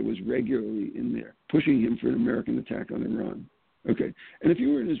Netanyahu in there was regularly in there, pushing him for an American attack on Iran. Okay. And if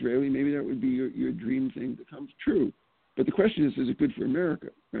you were an Israeli, maybe that would be your dream thing to come true. But the question is it good for America,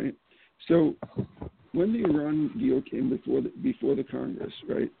 right? So when the Iran deal came before the Congress,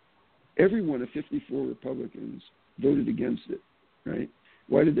 right, every one of 54 Republicans voted against it, right?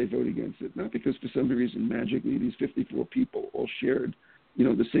 Why did they vote against it? Not because for some reason magically these 54 people all shared,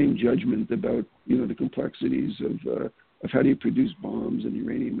 the same judgment about, the complexities of how do you produce bombs and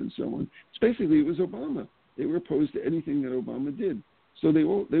uranium and so on. It's basically it was Obama. They were opposed to anything that Obama did. So they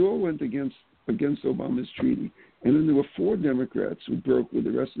all went against Obama's treaty. And then there were 4 Democrats who broke with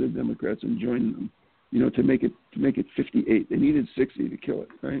the rest of the Democrats and joined them, to make it 58. They needed 60 to kill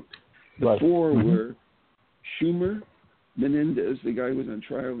it, right? The 4 were Schumer, Menendez, the guy who was on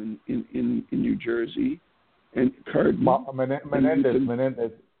trial in New Jersey, and Cardin.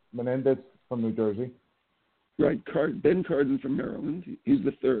 Menendez from New Jersey. Right, Ben Cardin from Maryland. He's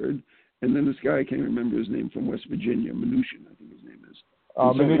the 3rd. And then this guy, I can't remember his name, from West Virginia, Mnuchin, I think his name is.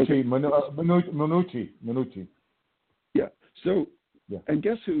 Mnuchin. Yeah. So, and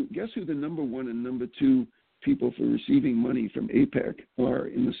guess who the number 1 and number 2 people for receiving money from AIPAC are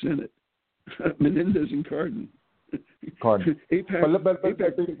in the Senate? Menendez and Cardin. AIPAC.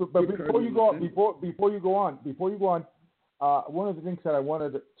 But before you go on, one of the things that I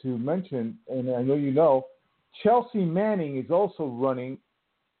wanted to mention, and I know you know, Chelsea Manning is also running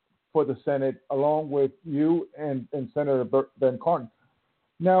for the Senate along with you and Senator Ben Cardin.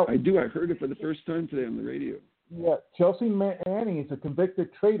 Now, I do. I heard it for the first time today on the radio. Yeah, Chelsea Manning is a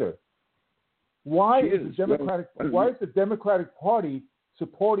convicted traitor. Why is the Democratic Party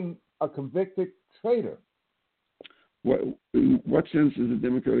supporting a convicted traitor? In what sense is the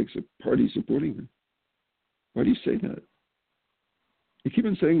Democratic Party supporting her? Why do you say that? You keep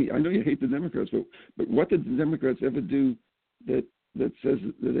on saying, I know you hate the Democrats, but what did the Democrats ever do that says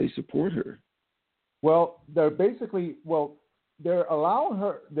that they support her? Well, they're allowing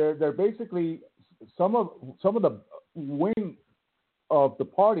her. They're basically some of the wing of the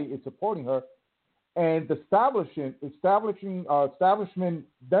party is supporting her, and the establishment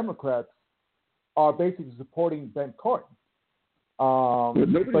Democrats are basically supporting Ben Cardin.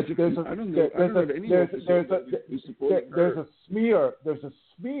 There's a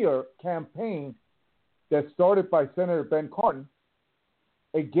smear campaign that started by Senator Ben Cardin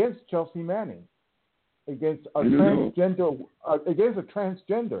against Chelsea Manning, against a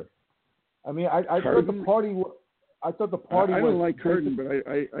transgender. I mean, I thought the party. I don't like Cardin, but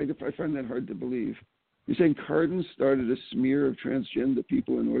I find that hard to believe. You're saying Cardin started a smear of transgender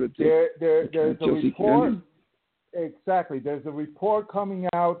people in order to there's a report. Exactly. There's a report coming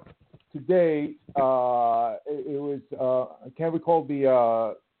out today. It was I can't recall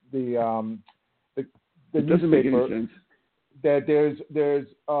the it doesn't make any sense. That there's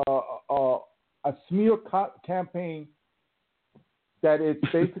a smear campaign that it's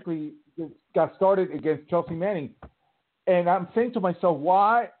basically got started against Chelsea Manning, and I'm saying to myself,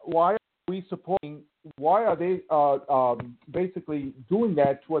 why are we supporting? Why are they basically doing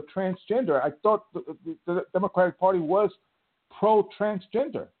that to a transgender? I thought the Democratic Party was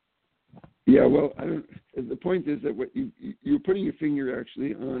pro-transgender. Yeah, well, the point is that what you're putting your finger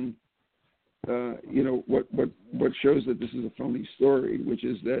actually on, what shows that this is a phony story, which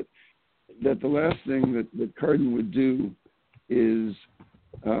is that the last thing that Cardin would do is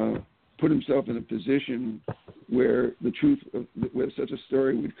put himself in a position where where such a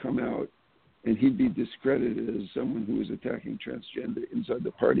story would come out, and he'd be discredited as someone who was attacking transgender inside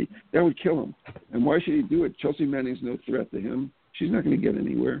the party. That would kill him. And why should he do it? Chelsea Manning's no threat to him. She's not going to get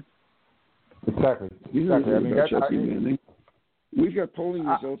anywhere. Exactly. I mean, Chelsea Manning. We've got polling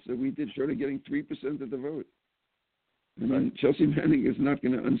results that we did show her getting 3% of the vote. I mean, Chelsea Manning is not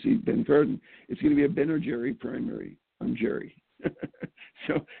going to unseat Ben Cardin. It's going to be a Ben or Jerry primary. I'm Jerry.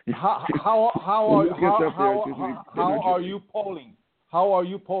 So how are you polling? How are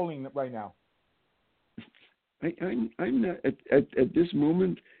you polling right now? I'm not at this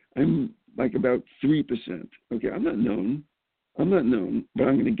moment. I'm like about 3%. Okay, I'm not known, but I'm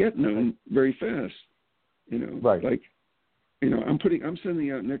going to get known very fast. Right. Like, I'm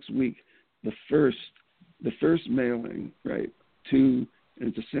sending out next week the first mailing, right, and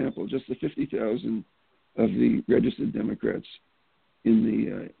it's a sample, just the 50,000 of the registered Democrats in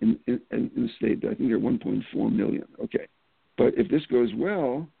the state. I think they're 1.4 million. Okay, but if this goes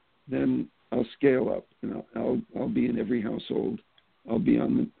well, then I'll scale up, and I'll be in every household. I'll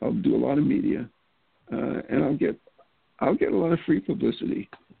do a lot of media, and I'll get a lot of free publicity.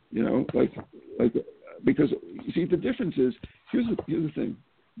 Like because you see the difference is here's the thing.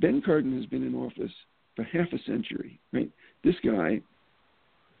 Ben Cardin has been in office for half a century, right? This guy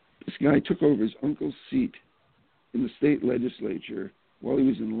took over his uncle's seat in the state legislature while he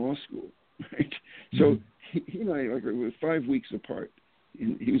was in law school, right? Mm-hmm. So he and I were 5 weeks apart.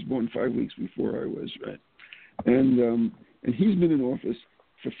 He was born 5 weeks before I was, right? And he's been in office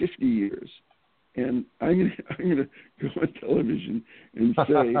for 50 years. And I'm gonna go on television and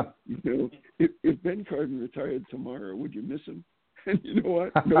say, if Ben Cardin retired tomorrow, would you miss him? And you know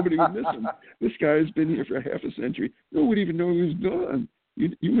what? Nobody would miss him. This guy has been here for half a century. No one would even know he was gone.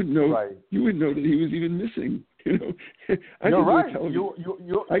 You wouldn't know. Right. You wouldn't know that he was even missing. You're right.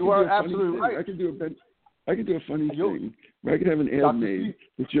 You are absolutely right. I could do a funny thing. I could have an ad made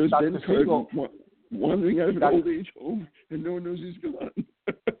that shows Ben Cardin wandering out of an old age home, and no one knows he's gone.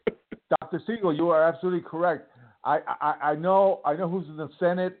 Dr. Segal, you are absolutely correct. I know who's in the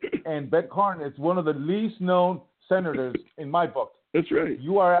Senate, and Ben Cardin is one of the least known senators in my book. That's right.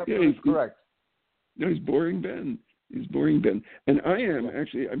 You are absolutely correct. No, he's boring Ben. He's boring Ben. And I am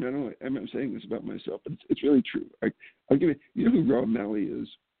actually, I'm saying this about myself, but it's really true. I'll give you know who Rob Malley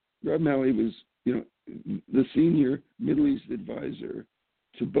is? Rob Malley was, the senior Middle East advisor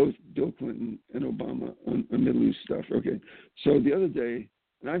to both Bill Clinton and Obama on Middle East stuff. Okay. So the other day,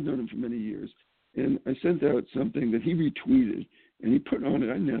 and I've known him for many years, and I sent out something that he retweeted, and he put on it,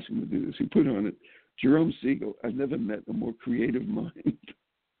 I didn't ask him to do this, he put on it, Jerome Segal, I've never met a more creative mind.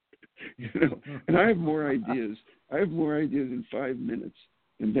 And I have more ideas in 5 minutes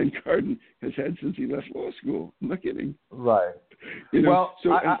than Ben Cardin has had since he left law school. I'm not kidding. Right. Well,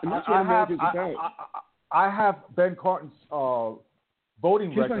 so and that's what America's about. I have Ben Cardin's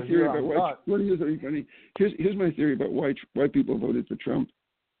voting record. Here's my theory about why. Here's my theory about why people voted for Trump.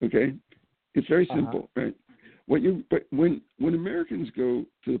 Okay, it's very simple, right? But when Americans go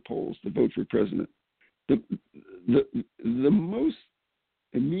to the polls to vote for president, the most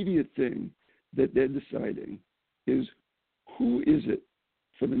immediate thing that they're deciding is who is it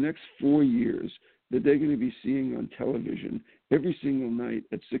for the next 4 years that they're going to be seeing on television every single night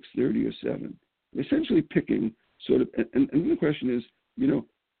at 6:30 or 7. Essentially picking sort of, and the question is,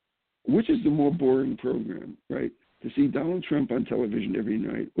 which is the more boring program, right? To see Donald Trump on television every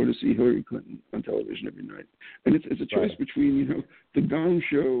night or to see Hillary Clinton on television every night. And it's a choice between, the Gong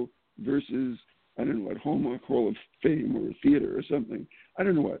Show versus, I don't know what, Hallmark Hall of Fame or a theater or something. I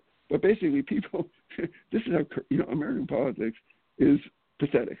don't know what. But basically people, this is how, American politics is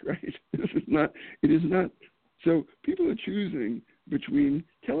pathetic, right? It is not. So people are choosing between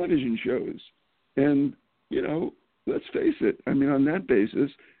television shows and, let's face it. I mean, on that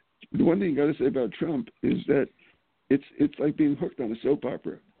basis, the one thing you got to say about Trump is that it's like being hooked on a soap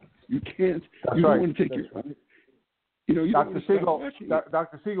opera. You can't. Don't want to take your. You Dr. don't want to stop watching.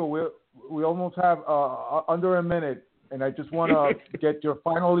 Dr. Segal, we almost have under a minute, and I just want to get your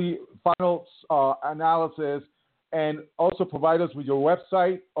final analysis, and also provide us with your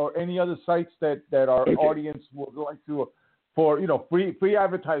website or any other sites that our audience would like to for free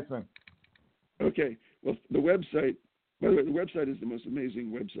advertisement. Okay. Well, the website. By the way, the website is the most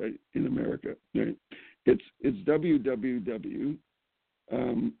amazing website in America. Right? It's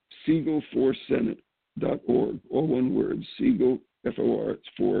www.Segal4Senate.org. All one word. Segal, F-O-R. It's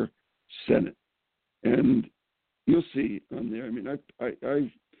for Senate, and you'll see on there. I mean, I've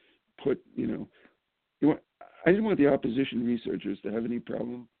put I didn't want the opposition researchers to have any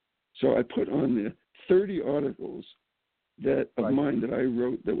problem, so I put on there 30 articles of mine that I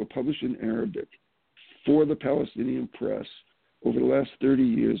wrote that were published in Arabic for the Palestinian press over the last 30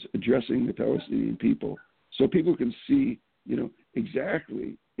 years, addressing the Palestinian people, so people can see,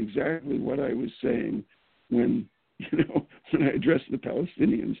 exactly what I was saying when I addressed the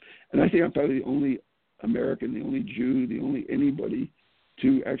Palestinians. And I think I'm probably the only American, the only Jew, the only anybody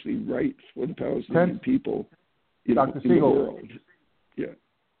to actually write for the Palestinian people, Dr. in the world. Yeah.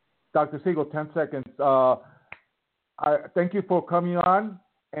 Dr. Segal, 10 seconds. I thank you for coming on,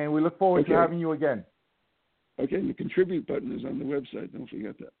 and we look forward to having you again. Okay, and the contribute button is on the website. Don't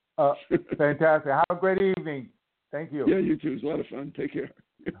forget that. Fantastic. Have a great evening. Thank you. Yeah, you too. It was a lot of fun. Take care.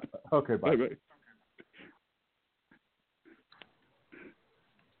 Okay, bye. Bye-bye.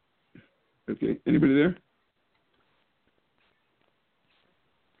 Okay, anybody there?